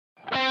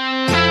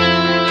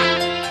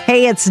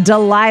Hey, it's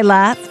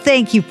Delilah.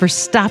 Thank you for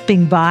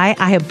stopping by.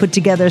 I have put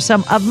together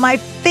some of my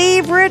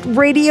favorite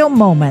radio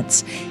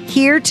moments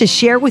here to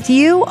share with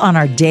you on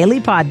our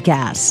daily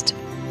podcast.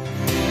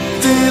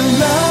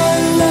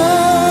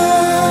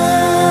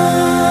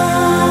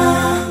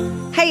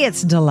 Hey,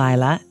 it's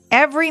Delilah.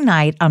 Every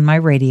night on my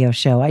radio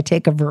show, I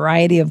take a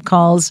variety of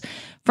calls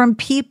from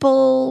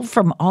people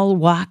from all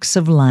walks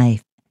of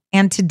life.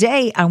 And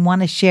today, I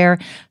want to share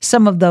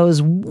some of those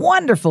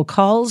wonderful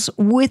calls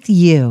with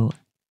you.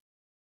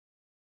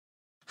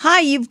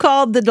 Hi, you've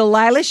called the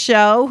Delilah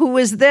Show. Who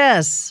is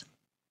this?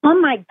 Oh,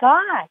 my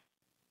God.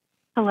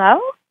 Hello?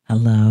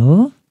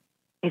 Hello?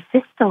 Is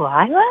this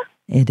Delilah?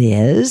 It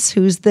is.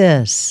 Who's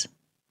this?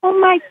 Oh,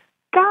 my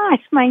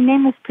gosh. My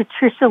name is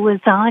Patricia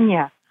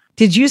Lasagna.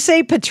 Did you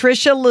say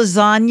Patricia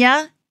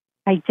Lasagna?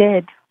 I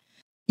did.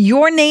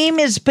 Your name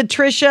is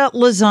Patricia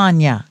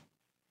Lasagna.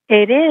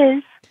 It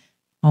is.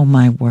 Oh,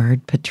 my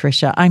word,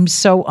 Patricia. I'm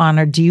so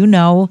honored. Do you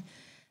know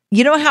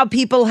how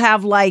people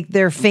have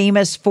they're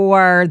famous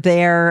for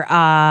their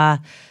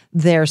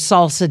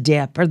salsa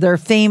dip, or they're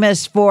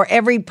famous for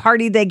every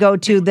party they go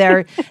to,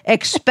 they're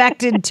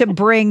expected to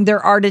bring their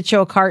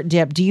artichoke heart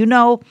dip. Do you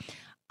know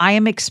I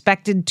am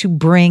expected to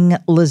bring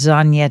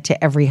lasagna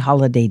to every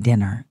holiday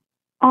dinner?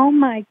 Oh,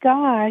 my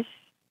gosh.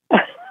 Oh,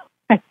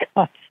 my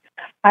gosh.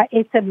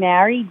 It's a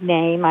married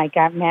name. I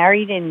got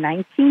married in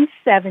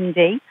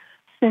 1970,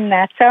 and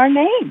that's our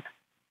name,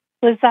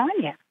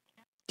 Lasagna.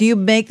 Do you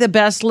make the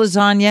best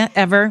lasagna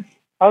ever?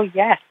 Oh,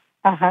 yes.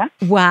 Uh-huh.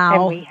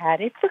 Wow. And we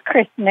had it for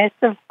Christmas,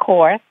 of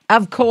course.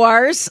 Of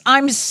course.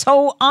 I'm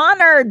so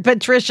honored,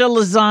 Patricia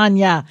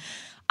Lasagna.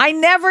 I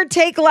never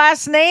take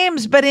last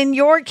names, but in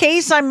your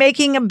case, I'm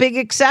making a big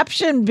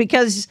exception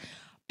because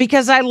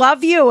I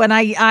love you and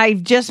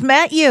I've just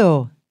met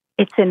you.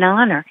 It's an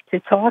honor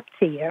to talk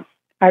to you.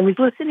 I was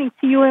listening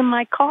to you in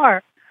my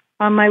car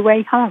on my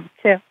way home,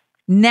 too.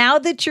 Now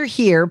that you're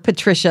here,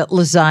 Patricia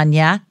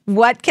Lasagna,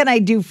 what can I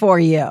do for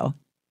you?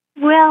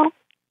 Well,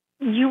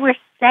 you were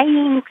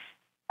saying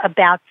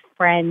about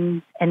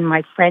friends, and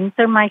my friends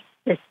are my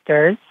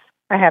sisters.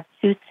 I have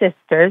two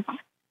sisters,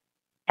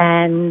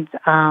 and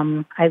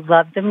I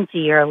love them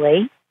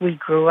dearly. We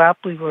grew up,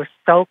 we were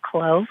so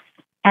close,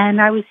 and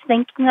I was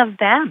thinking of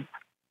them.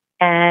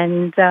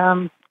 And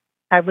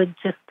I would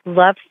just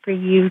love for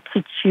you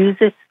to choose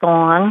a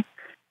song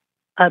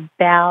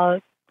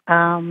about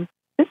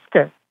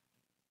sisters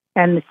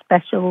and the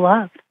special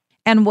love.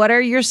 And what are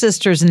your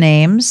sisters'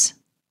 names?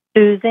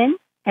 Susan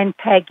and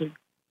Peggy.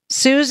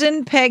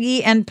 Susan,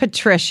 Peggy, and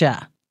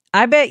Patricia.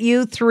 I bet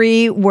you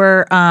three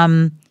were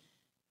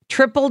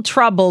triple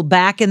trouble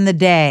back in the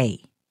day.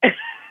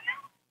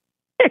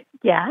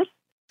 Yes.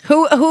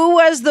 Who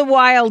was the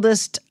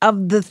wildest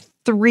of the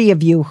three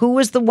of you? Who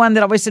was the one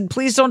that always said,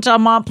 please don't tell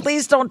Mom,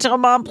 please don't tell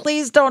Mom,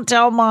 please don't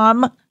tell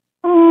Mom?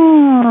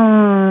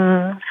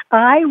 I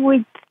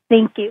would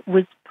think it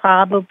was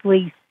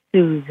probably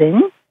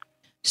Susan.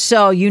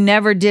 So you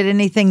never did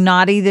anything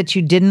naughty that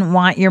you didn't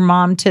want your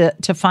mom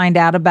to find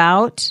out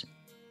about?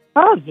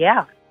 Oh,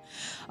 yeah.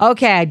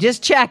 Okay,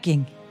 just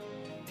checking.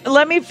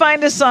 Let me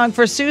find a song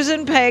for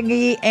Susan,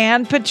 Peggy,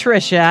 and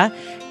Patricia,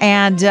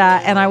 and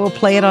I will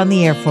play it on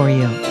the air for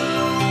you.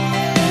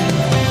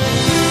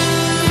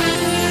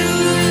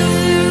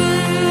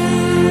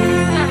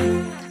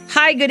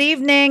 Hi, good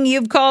evening.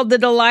 You've called the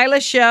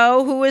Delilah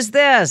Show. Who is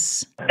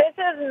this? This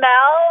is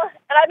Mel,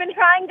 and I've been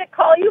trying to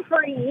call you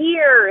for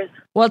years.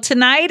 Well,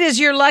 tonight is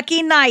your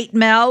lucky night,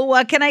 Mel.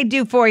 What can I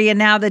do for you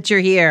now that you're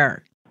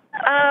here?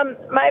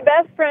 My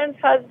best friend's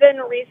husband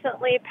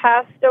recently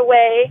passed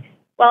away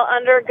while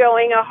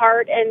undergoing a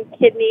heart and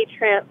kidney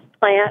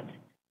transplant,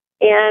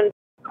 and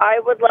I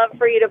would love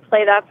for you to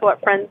play That's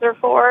What Friends Are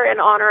For in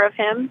honor of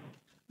him.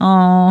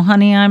 Oh,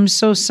 honey, I'm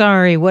so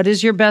sorry. What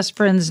is your best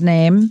friend's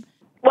name?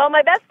 Well,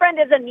 my best friend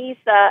is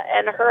Anissa,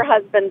 and her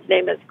husband's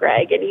name is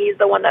Greg, and he's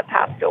the one that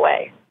passed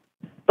away.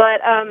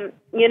 But,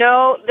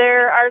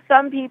 there are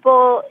some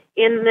people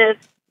in this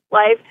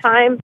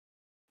lifetime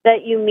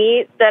that you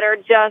meet that are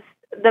just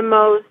the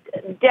most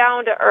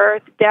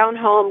down-to-earth,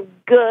 down-home,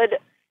 good,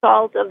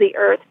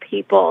 salt-of-the-earth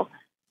people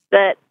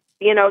that,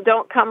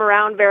 don't come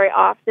around very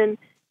often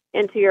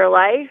into your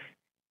life.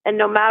 And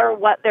no matter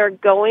what they're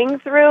going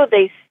through,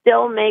 they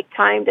still make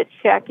time to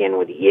check in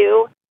with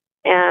you.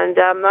 And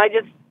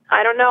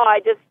I don't know.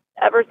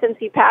 Ever since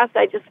he passed,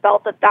 I just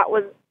felt that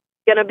was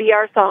going to be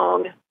our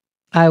song.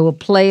 I will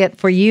play it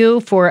for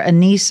you, for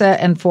Anissa,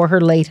 and for her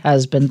late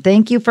husband.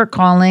 Thank you for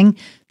calling.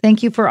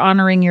 Thank you for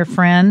honoring your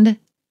friend.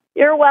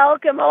 You're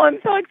welcome. Oh, I'm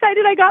so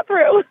excited I got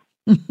through.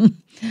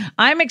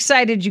 I'm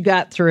excited you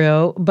got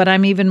through, but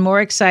I'm even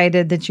more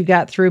excited that you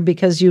got through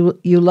because you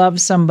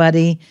love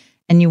somebody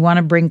and you want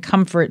to bring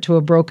comfort to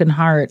a broken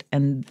heart,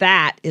 and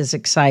that is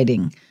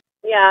exciting.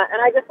 Yeah,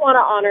 and I just want to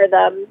honor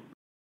them.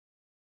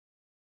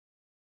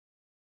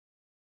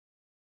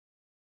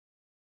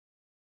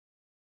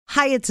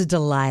 Hi, it's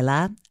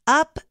Delilah.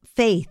 Up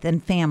Faith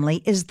and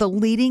Family is the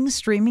leading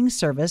streaming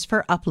service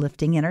for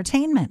uplifting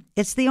entertainment.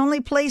 It's the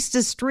only place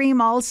to stream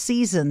all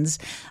seasons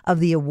of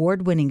the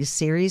award-winning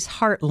series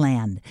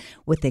Heartland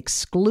with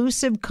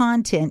exclusive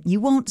content you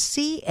won't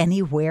see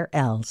anywhere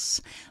else.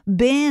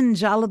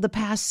 Binge all of the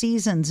past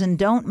seasons and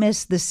don't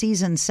miss the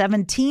season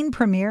 17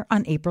 premiere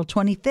on April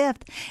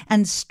 25th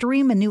and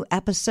stream a new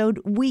episode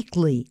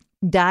weekly.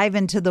 Dive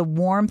into the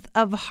warmth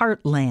of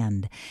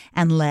Heartland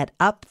and let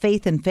Up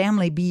Faith and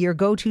Family be your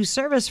go-to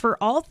service for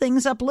all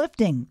things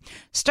uplifting.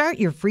 Start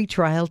your free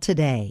trial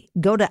today.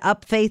 Go to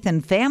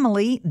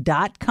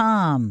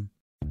upfaithandfamily.com.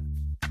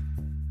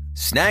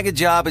 Snag a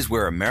Job is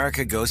where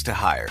America goes to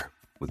hire,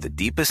 with the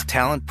deepest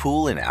talent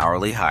pool in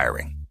hourly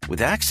hiring.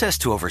 With access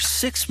to over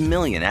 6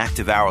 million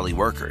active hourly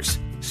workers,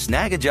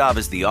 Snag a Job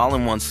is the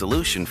all-in-one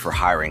solution for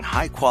hiring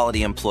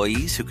high-quality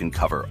employees who can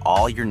cover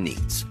all your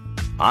needs.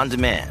 On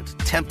demand,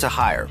 temp to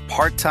hire,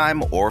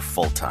 part-time or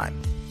full-time.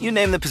 You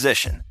name the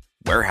position.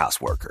 Warehouse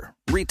worker,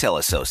 retail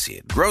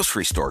associate,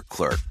 grocery store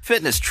clerk,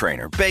 fitness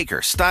trainer,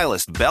 baker,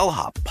 stylist,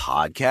 bellhop,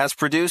 podcast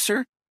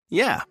producer.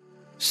 Yeah,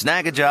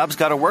 Snag a Job's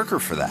got a worker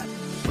for that.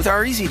 With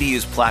our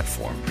easy-to-use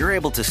platform, you're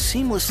able to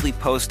seamlessly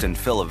post and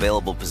fill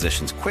available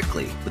positions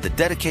quickly with a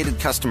dedicated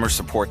customer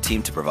support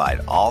team to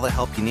provide all the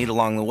help you need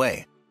along the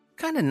way.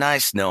 Kind of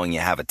nice knowing you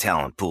have a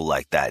talent pool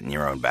like that in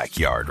your own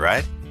backyard,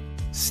 right?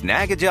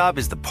 Snag a Job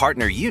is the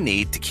partner you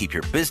need to keep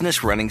your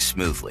business running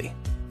smoothly.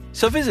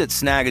 So visit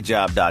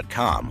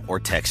snagajob.com or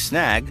text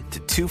snag to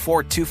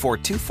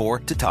 242424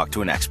 to talk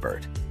to an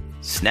expert.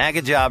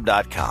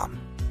 Snagajob.com,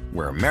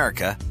 where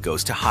America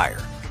goes to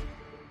hire.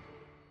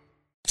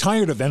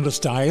 Tired of endless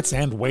diets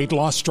and weight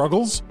loss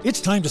struggles?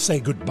 It's time to say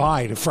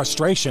goodbye to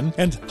frustration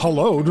and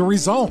hello to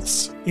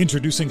results.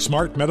 Introducing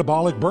Smart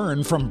Metabolic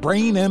Burn from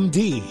Brain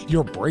MD,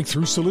 your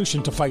breakthrough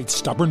solution to fight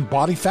stubborn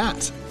body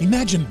fat.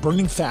 Imagine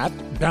burning fat,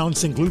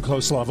 balancing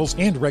glucose levels,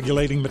 and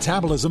regulating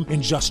metabolism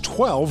in just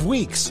 12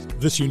 weeks.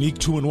 This unique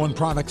 2-in-1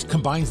 product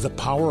combines the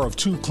power of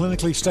 2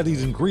 clinically studied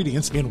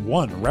ingredients in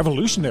one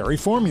revolutionary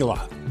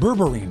formula.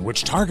 Berberine,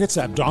 which targets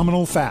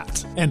abdominal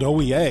fat, and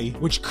OEA,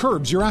 which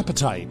curbs your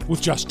appetite.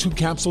 With just 2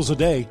 capsules a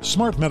day,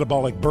 Smart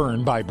Metabolic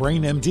Burn by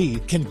Brain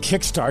MD can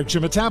kickstart your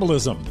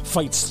metabolism,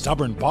 fight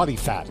stubborn body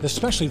fat,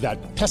 especially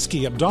that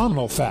pesky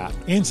abdominal fat,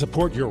 and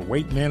support your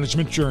weight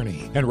management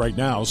journey. And right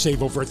now,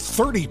 save over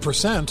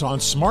 30% on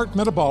Smart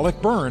Metabolic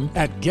Burn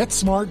at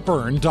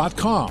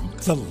GetSmartBurn.com.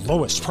 The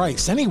lowest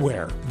price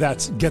anywhere.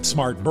 That's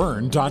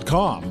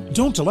GetSmartBurn.com.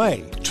 Don't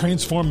delay.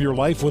 Transform your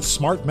life with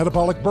Smart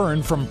Metabolic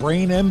Burn from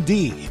Brain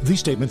MD. These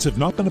statements have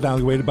not been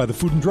evaluated by the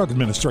Food and Drug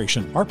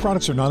Administration. Our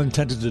products are not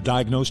intended to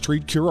diagnose,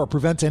 treat, cure, or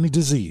prevent any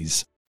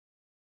disease.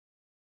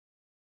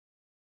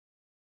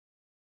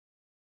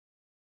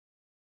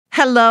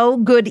 Hello,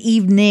 good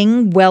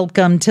evening.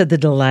 Welcome to the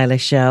Delilah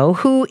Show.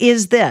 Who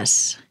is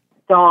this?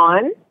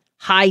 Dawn.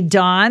 Hi,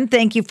 Dawn.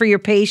 Thank you for your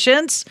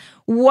patience.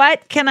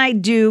 What can I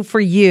do for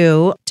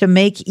you to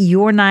make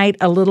your night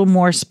a little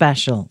more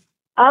special?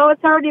 Oh,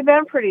 it's already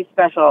been pretty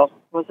special.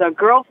 It was a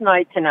girls'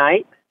 night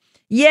tonight.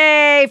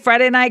 Yay,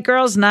 Friday night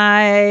girls'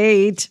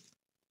 night.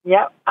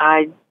 Yep,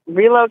 I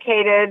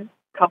relocated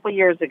a couple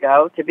years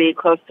ago to be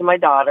close to my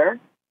daughter.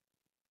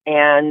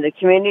 And the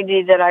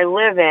community that I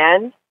live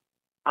in,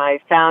 I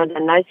found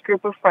a nice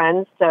group of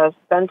friends to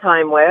spend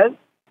time with.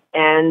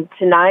 And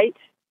tonight,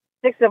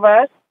 6 of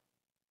us,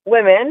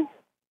 women,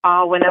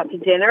 all went out to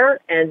dinner.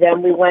 And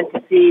then we went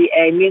to see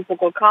a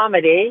musical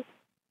comedy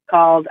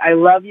called I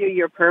Love You,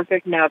 You're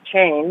Perfect, Now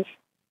Change,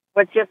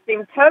 which just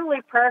seemed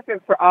totally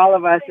perfect for all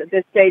of us at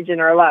this stage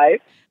in our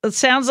life. It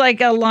sounds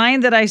like a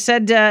line that I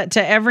said to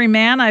every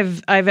man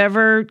I've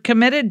ever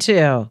committed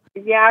to.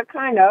 Yeah,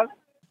 kind of.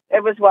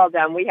 It was well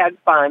done. We had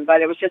fun,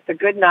 but it was just a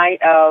good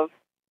night of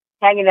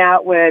hanging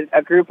out with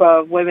a group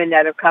of women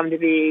that have come to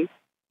be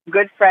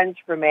good friends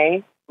for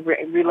me,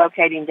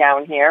 relocating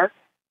down here.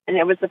 And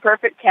it was the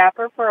perfect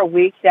capper for a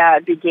week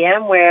that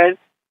began with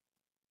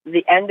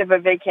the end of a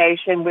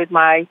vacation with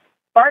my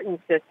Spartan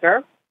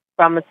sister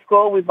from a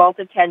school we both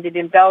attended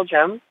in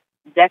Belgium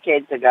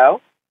decades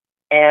ago.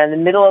 And the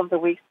middle of the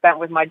week spent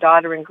with my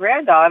daughter and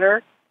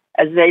granddaughter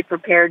as they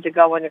prepared to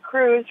go on a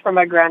cruise for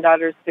my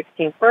granddaughter's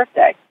 16th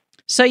birthday.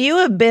 So you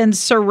have been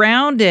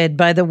surrounded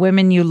by the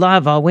women you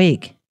love all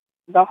week.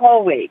 The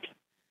whole week.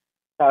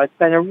 So it's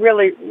been a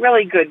really,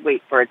 really good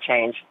week for a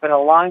change. It's been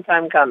a long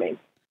time coming.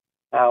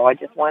 So I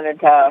just wanted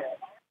to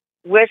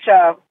wish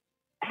a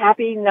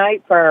happy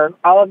night for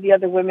all of the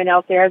other women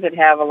out there that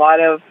have a lot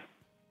of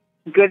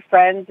good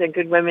friends and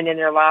good women in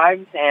their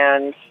lives.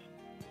 And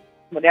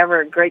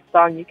whatever great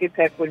song you could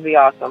pick would be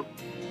awesome.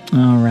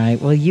 All right.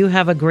 Well, you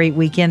have a great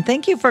weekend.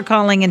 Thank you for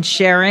calling and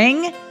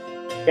sharing.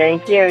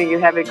 Thank you. You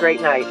have a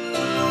great night.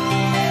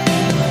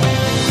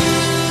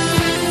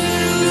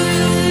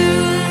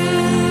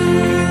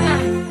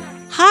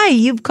 Hi,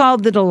 you've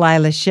called the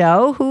Delilah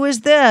Show. Who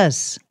is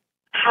this?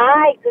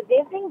 Hi, good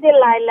evening,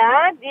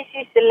 Delilah. This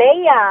is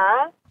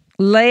Leah.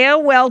 Leah,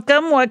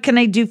 welcome. What can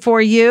I do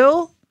for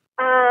you?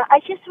 I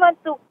just want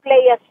to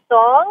play a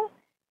song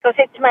because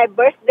it's my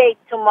birthday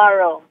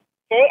tomorrow.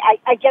 Okay,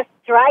 I just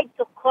tried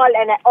to call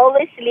and I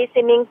always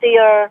listening to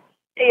your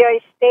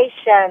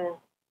station.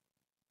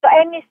 So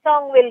any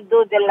song will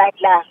do,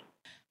 Delilah.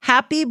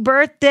 Happy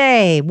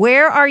birthday.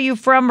 Where are you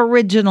from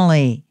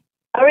originally?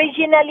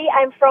 Originally,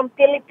 I'm from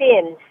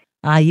Philippines.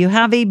 You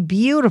have a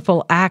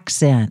beautiful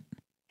accent.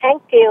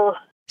 Thank you.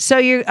 So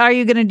are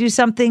you going to do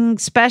something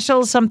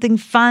special, something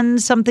fun,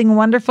 something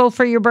wonderful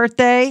for your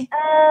birthday?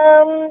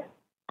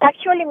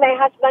 Actually, my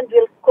husband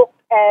will cook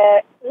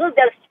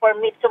noodles for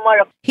me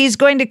tomorrow. He's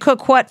going to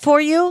cook what for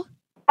you?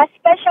 A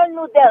special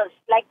noodles,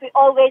 like we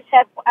always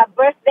have a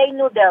birthday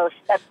noodles.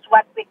 That's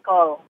what we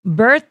call.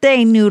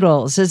 Birthday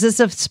noodles. Is this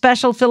a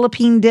special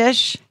Philippine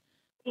dish?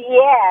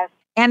 Yes.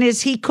 And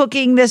is he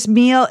cooking this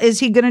meal? Is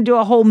he going to do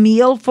a whole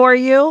meal for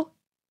you?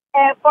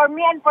 For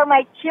me and for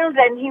my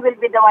children, he will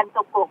be the one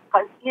to cook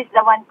because he's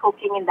the one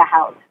cooking in the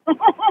house.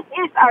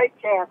 He's our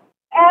chef.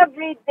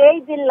 Every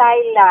day,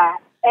 Delilah.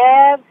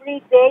 Every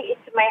day,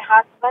 it's my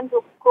husband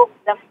who cooks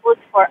the food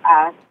for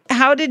us.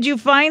 How did you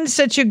find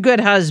such a good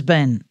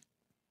husband?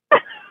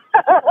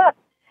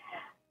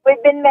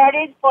 We've been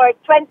married for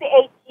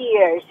 28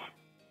 years.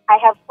 I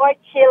have 4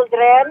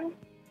 children.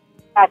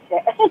 That's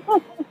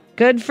it.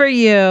 Good for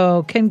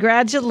you.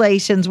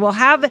 Congratulations. Well,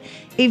 have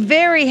a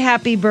very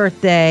happy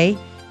birthday,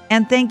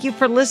 and thank you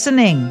for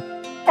listening.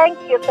 Thank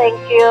you. Thank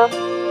you.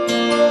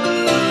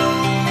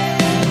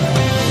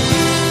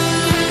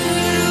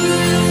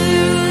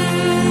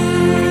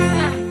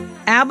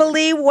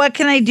 Abilene, what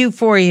can I do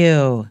for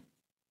you?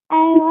 I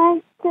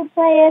want to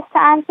play a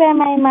song for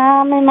my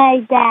mom and my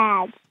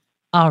dad.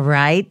 All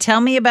right.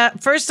 Tell me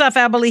first off,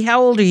 Abilene,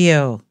 how old are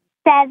you?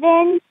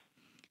 7.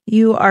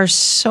 You are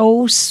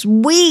so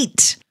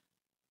sweet.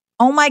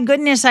 Oh my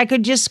goodness, I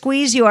could just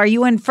squeeze you. Are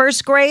you in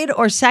first grade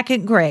or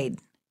second grade?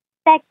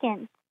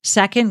 Second.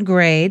 Second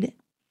grade.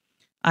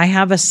 I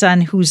have a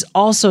son who's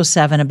also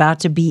 7,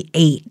 about to be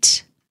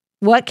 8.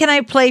 What can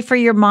I play for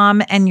your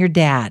mom and your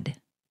dad?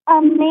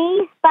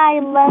 Amazed by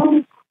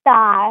Lone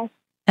Star.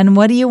 And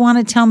what do you want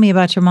to tell me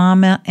about your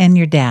mom and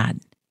your dad?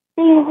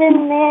 They've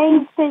been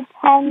married for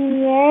 10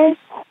 years.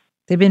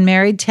 They've been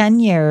married 10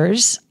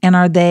 years. And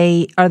are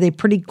they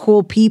pretty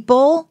cool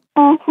people?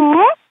 Mm-hmm.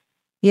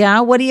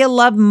 Yeah. What do you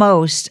love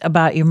most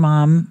about your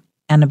mom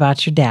and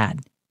about your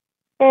dad?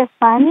 They're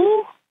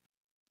funny.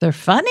 They're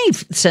funny.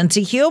 Sense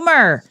of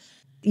humor.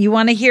 You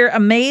want to hear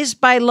Amazed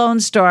by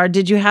Lone Star.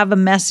 Did you have a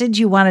message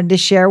you wanted to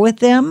share with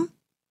them?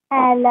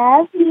 I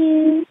love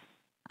you.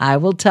 I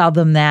will tell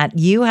them that.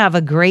 You have a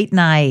great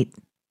night.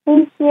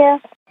 Thank you.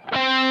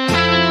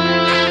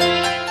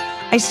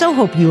 I so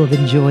hope you have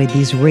enjoyed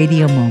these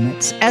radio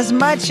moments as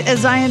much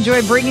as I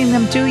enjoy bringing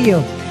them to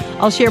you.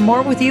 I'll share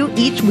more with you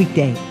each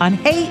weekday on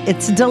Hey,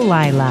 It's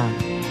Delilah.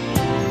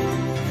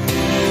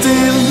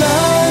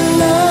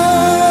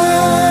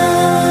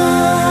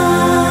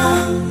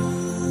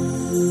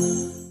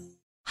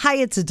 Hi,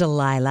 it's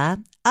Delilah.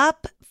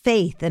 Up,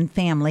 Faith, and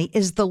Family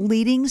is the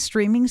leading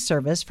streaming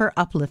service for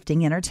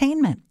uplifting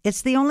entertainment.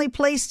 It's the only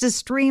place to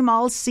stream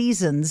all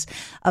seasons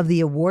of the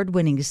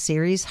award-winning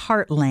series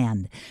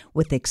Heartland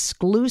with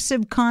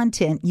exclusive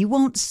content you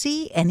won't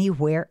see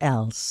anywhere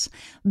else.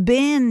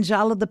 Binge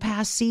all of the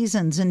past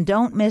seasons and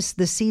don't miss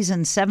the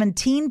season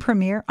 17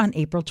 premiere on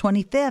April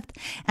 25th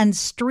and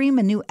stream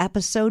a new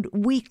episode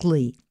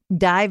weekly.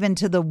 Dive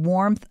into the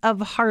warmth of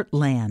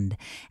Heartland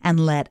and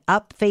let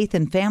Up, Faith,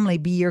 and Family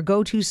be your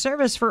go-to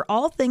service for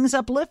all things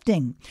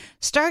uplifting.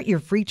 Start your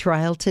free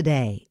trial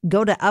today.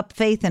 Go to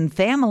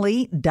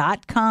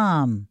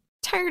upfaithandfamily.com.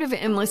 Tired of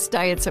endless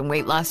diets and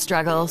weight loss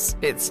struggles?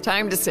 It's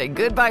time to say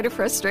goodbye to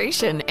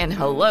frustration and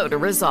hello to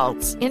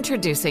results.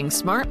 Introducing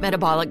Smart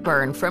Metabolic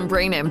Burn from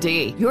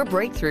BrainMD, your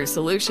breakthrough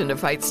solution to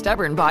fight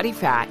stubborn body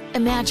fat.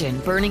 Imagine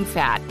burning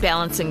fat,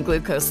 balancing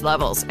glucose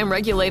levels, and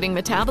regulating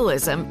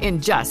metabolism in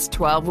just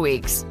 12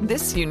 weeks.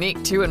 This unique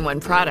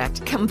 2-in-1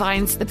 product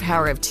combines the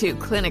power of 2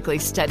 clinically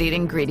studied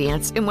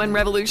ingredients in one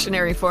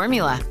revolutionary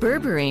formula.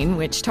 Berberine,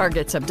 which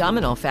targets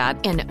abdominal fat,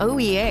 and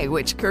OEA,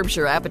 which curbs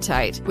your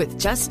appetite. With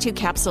just 2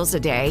 capsules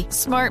a day,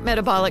 Smart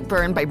Metabolic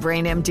Burn by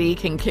BrainMD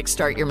can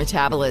kickstart your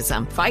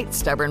metabolism, fight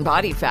stubborn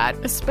body fat,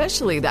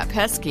 especially that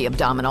pesky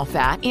abdominal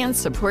fat, and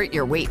support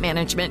your weight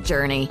management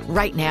journey.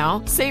 Right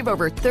now, save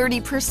over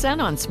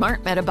 30% on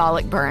Smart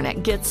Metabolic Burn at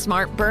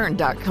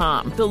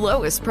GetSmartBurn.com. The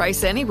lowest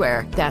price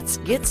anywhere. That's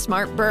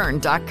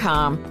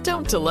GetSmartBurn.com.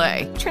 Don't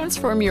delay.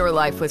 Transform your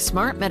life with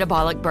Smart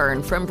Metabolic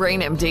Burn from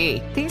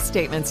BrainMD. These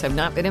statements have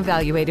not been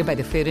evaluated by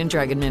the Food and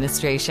Drug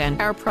Administration.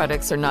 Our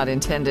products are not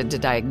intended to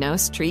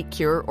diagnose, treat,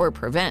 cure, or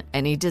prevent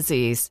any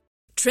disease.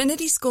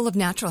 Trinity School of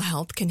Natural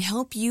Health can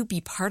help you be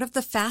part of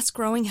the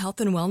fast-growing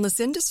health and wellness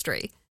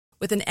industry.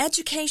 With an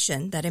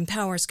education that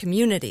empowers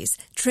communities,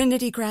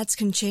 Trinity grads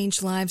can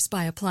change lives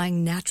by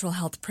applying natural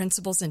health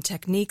principles and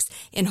techniques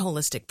in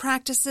holistic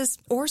practices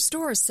or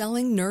stores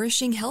selling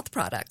nourishing health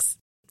products.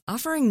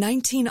 Offering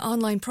 19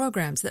 online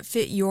programs that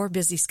fit your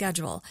busy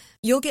schedule,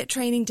 you'll get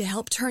training to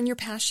help turn your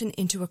passion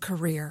into a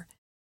career.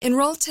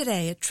 Enroll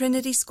today at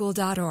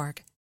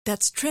trinityschool.org.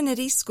 That's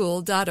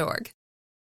trinityschool.org.